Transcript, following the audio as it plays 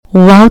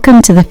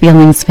Welcome to the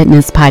Feelings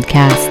Fitness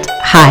Podcast.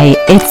 Hi,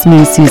 it's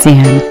me,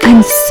 Suzanne.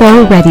 I'm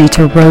so ready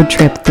to road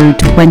trip through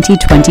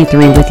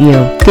 2023 with you.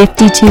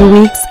 52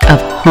 weeks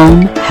of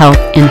home, health,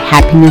 and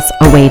happiness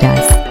await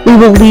us. We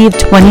will leave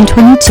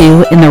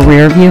 2022 in the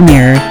rearview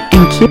mirror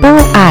and keep our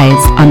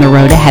eyes on the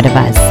road ahead of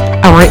us.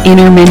 Our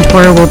inner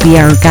mentor will be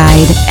our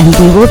guide, and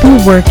we will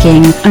be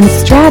working on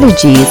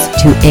strategies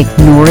to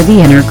ignore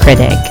the inner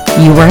critic.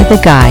 You are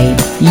the guide.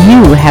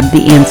 You have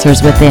the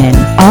answers within.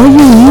 All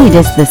you need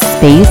is the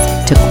space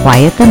to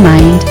quiet the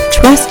mind,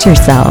 trust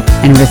yourself,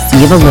 and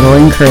receive a little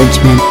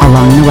encouragement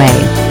along the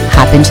way.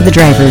 Hop into the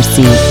driver's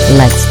seat.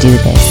 Let's do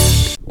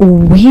this.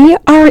 We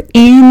are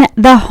in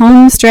the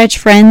home stretch,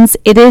 friends.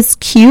 It is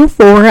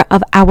Q4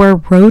 of our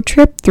road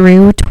trip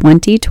through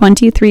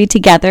 2023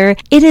 together.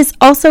 It is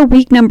also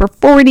week number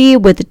 40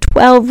 with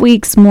 12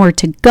 weeks more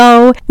to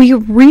go. We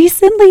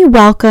recently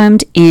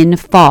welcomed in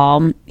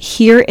fall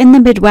here in the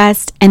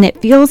Midwest, and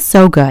it feels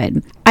so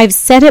good. I've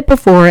said it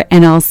before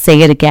and I'll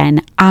say it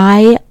again.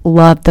 I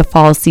love the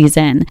fall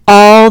season.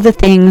 All the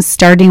things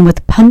starting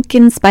with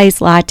pumpkin spice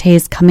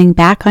lattes coming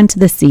back onto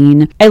the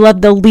scene. I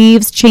love the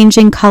leaves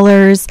changing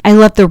colors. I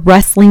love the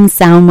rustling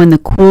sound when the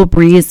cool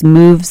breeze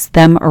moves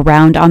them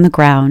around on the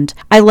ground.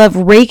 I love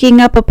raking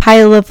up a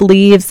pile of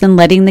leaves and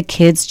letting the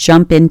kids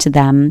jump into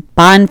them.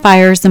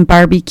 Bonfires and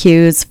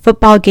barbecues,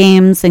 football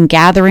games and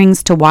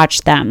gatherings to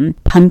watch them.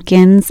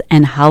 Pumpkins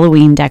and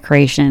Halloween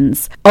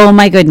decorations. Oh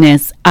my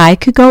goodness, I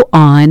could go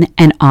on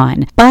and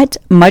on. But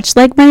much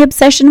like my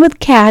obsession with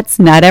cats,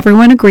 not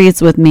everyone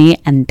agrees with me,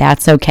 and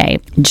that's okay.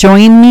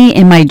 Join me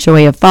in my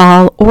joy of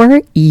fall,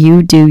 or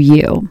you do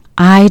you.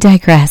 I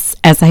digress,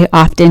 as I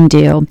often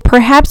do.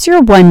 Perhaps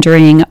you're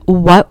wondering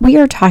what we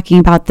are talking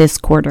about this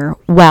quarter.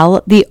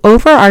 Well, the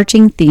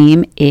overarching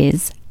theme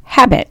is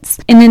habits.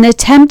 In an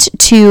attempt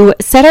to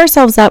set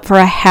ourselves up for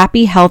a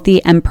happy,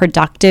 healthy, and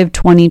productive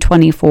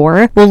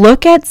 2024, we'll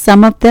look at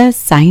some of the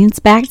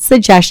science-backed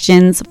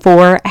suggestions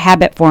for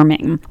habit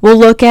forming. We'll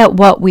look at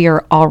what we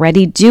are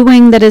already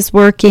doing that is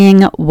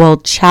working. We'll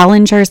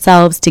challenge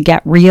ourselves to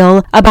get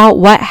real about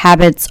what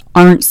habits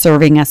aren't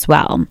serving us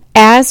well.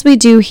 As we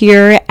do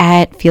here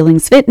at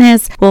Feelings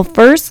Fitness, we'll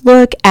first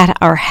look at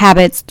our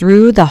habits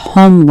through the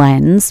home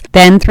lens,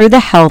 then through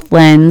the health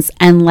lens,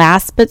 and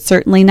last but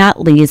certainly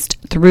not least,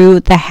 through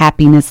the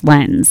happiness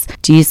lens.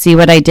 Do you see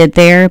what I did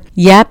there?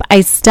 Yep, I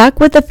stuck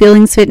with the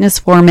Feelings Fitness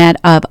format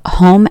of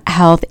home,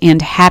 health,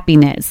 and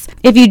happiness.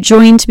 If you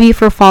joined me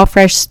for Fall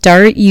Fresh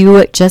Start,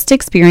 you just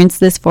experienced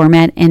this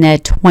format in a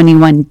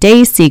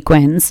 21-day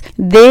sequence.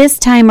 This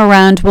time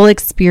around, we'll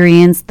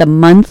experience the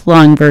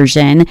month-long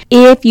version.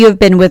 If you have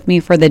been with me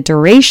for the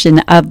duration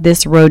of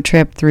this road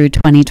trip through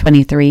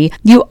 2023,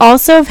 you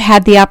also have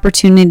had the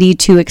opportunity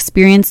to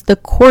experience the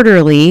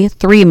quarterly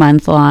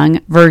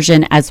 3-month-long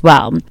version as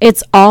well.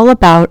 It's all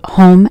about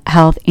home,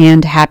 health,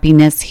 and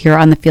happiness here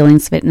on the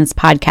Feelings Fitness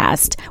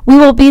podcast. We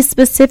will be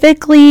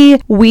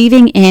specifically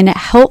weaving in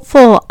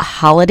helpful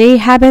holiday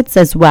habits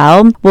as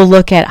well. We'll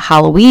look at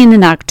Halloween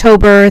in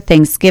October,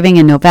 Thanksgiving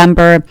in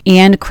November,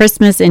 and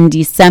Christmas in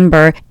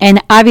December.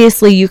 And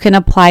obviously you can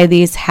apply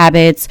these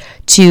habits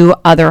to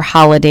other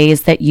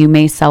holidays that you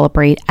may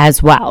celebrate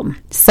as well.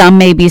 Some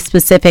may be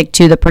specific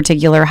to the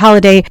particular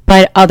holiday,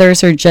 but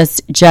others are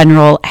just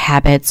general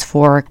habits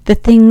for the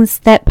things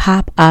that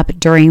pop up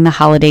during the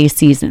holiday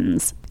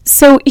seasons.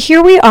 So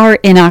here we are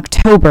in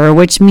October,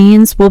 which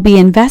means we'll be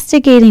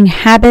investigating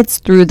habits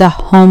through the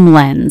home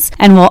lens,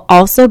 and we'll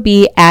also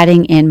be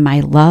adding in my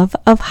love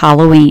of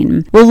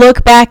Halloween. We'll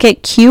look back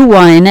at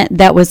Q1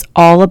 that was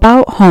all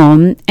about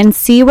home and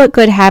see what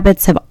good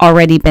habits have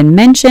already been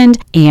mentioned,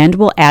 and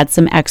we'll add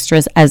some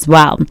extras as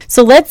well.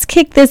 So let's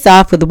kick this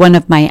off with one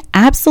of my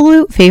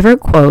absolute favorite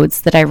quotes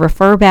that I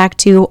refer back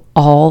to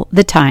all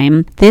the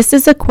time. This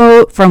is a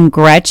quote from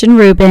Gretchen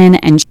Rubin,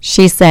 and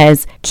she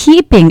says,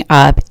 "Keeping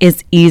up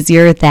is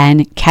easier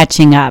than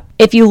catching up.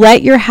 If you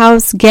let your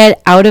house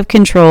get out of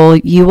control,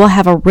 you will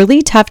have a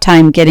really tough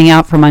time getting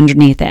out from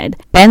underneath it.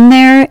 Been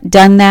there,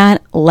 done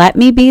that. Let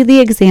me be the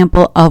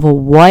example of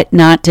what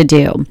not to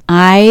do.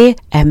 I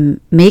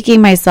am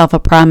making myself a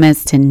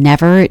promise to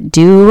never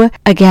do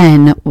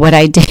again what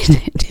I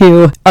did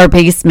to our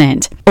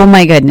basement. Oh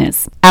my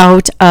goodness.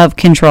 Out of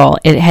control.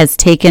 It has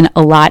taken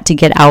a lot to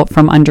get out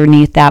from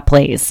underneath that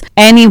place.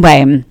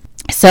 Anyway,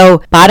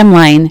 so bottom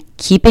line,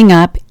 keeping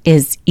up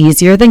is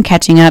easier than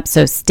catching up,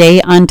 so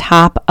stay on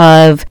top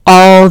of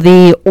all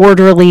the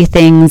orderly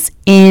things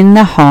in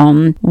the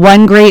home.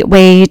 One great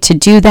way to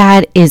do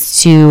that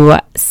is to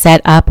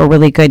set up a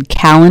really good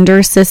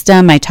calendar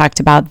system. I talked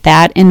about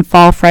that in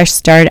Fall Fresh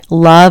Start.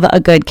 Love a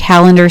good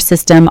calendar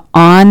system.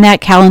 On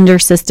that calendar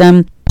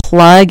system,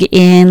 plug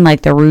in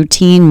like the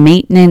routine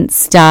maintenance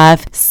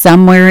stuff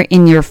somewhere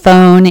in your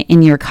phone,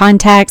 in your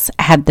contacts,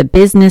 have the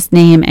business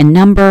name and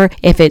number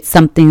if it's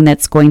something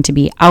that's going to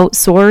be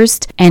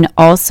outsourced, and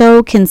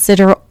also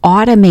consider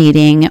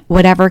automating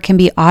whatever can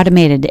be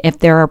automated. If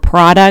there are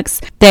products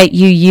that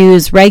you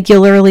use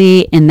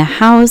regularly in the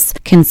house,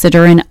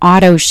 consider an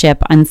auto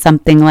ship on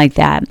something like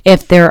that.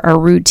 If there are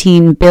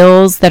routine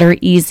bills that are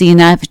easy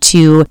enough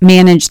to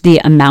manage the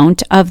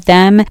amount of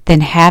them,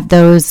 then have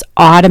those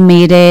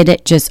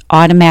automated, just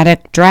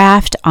automatic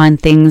draft on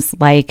things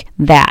like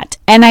that.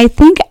 And I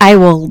think I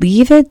will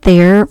leave it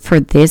there for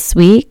this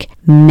week.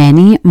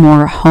 Many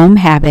more home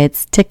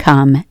habits to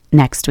come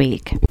next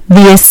week.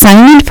 The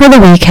assignment for the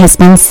week has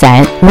been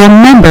set.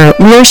 Remember,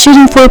 we are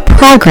shooting for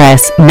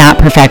progress, not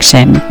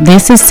perfection.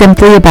 This is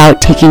simply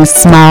about taking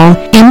small,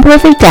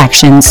 imperfect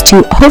actions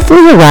to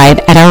hopefully arrive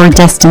at our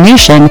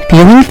destination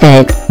feeling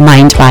fit,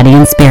 mind, body,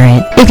 and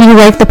spirit. If you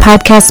like the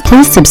podcast,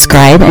 please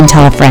subscribe and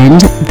tell a friend.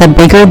 The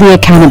bigger the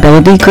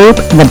accountability group,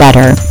 the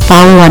better.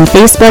 Follow on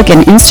Facebook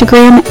and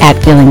Instagram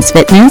at Feelings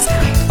Fitness,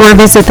 or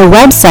visit the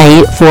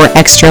website for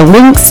extra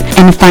links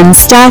and fun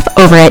stuff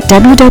over at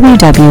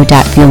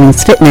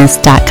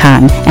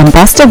www.feelingsfitness.com. And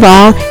best of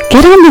all,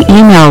 get on the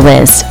email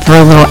list for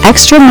a little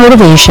extra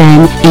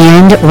motivation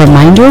and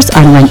reminders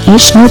on when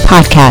each new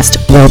podcast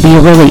will be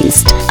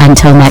released.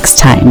 Until next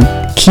time,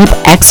 keep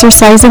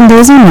exercising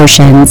those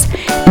emotions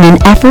in an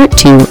effort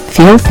to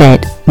feel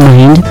fit,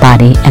 mind,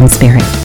 body, and spirit.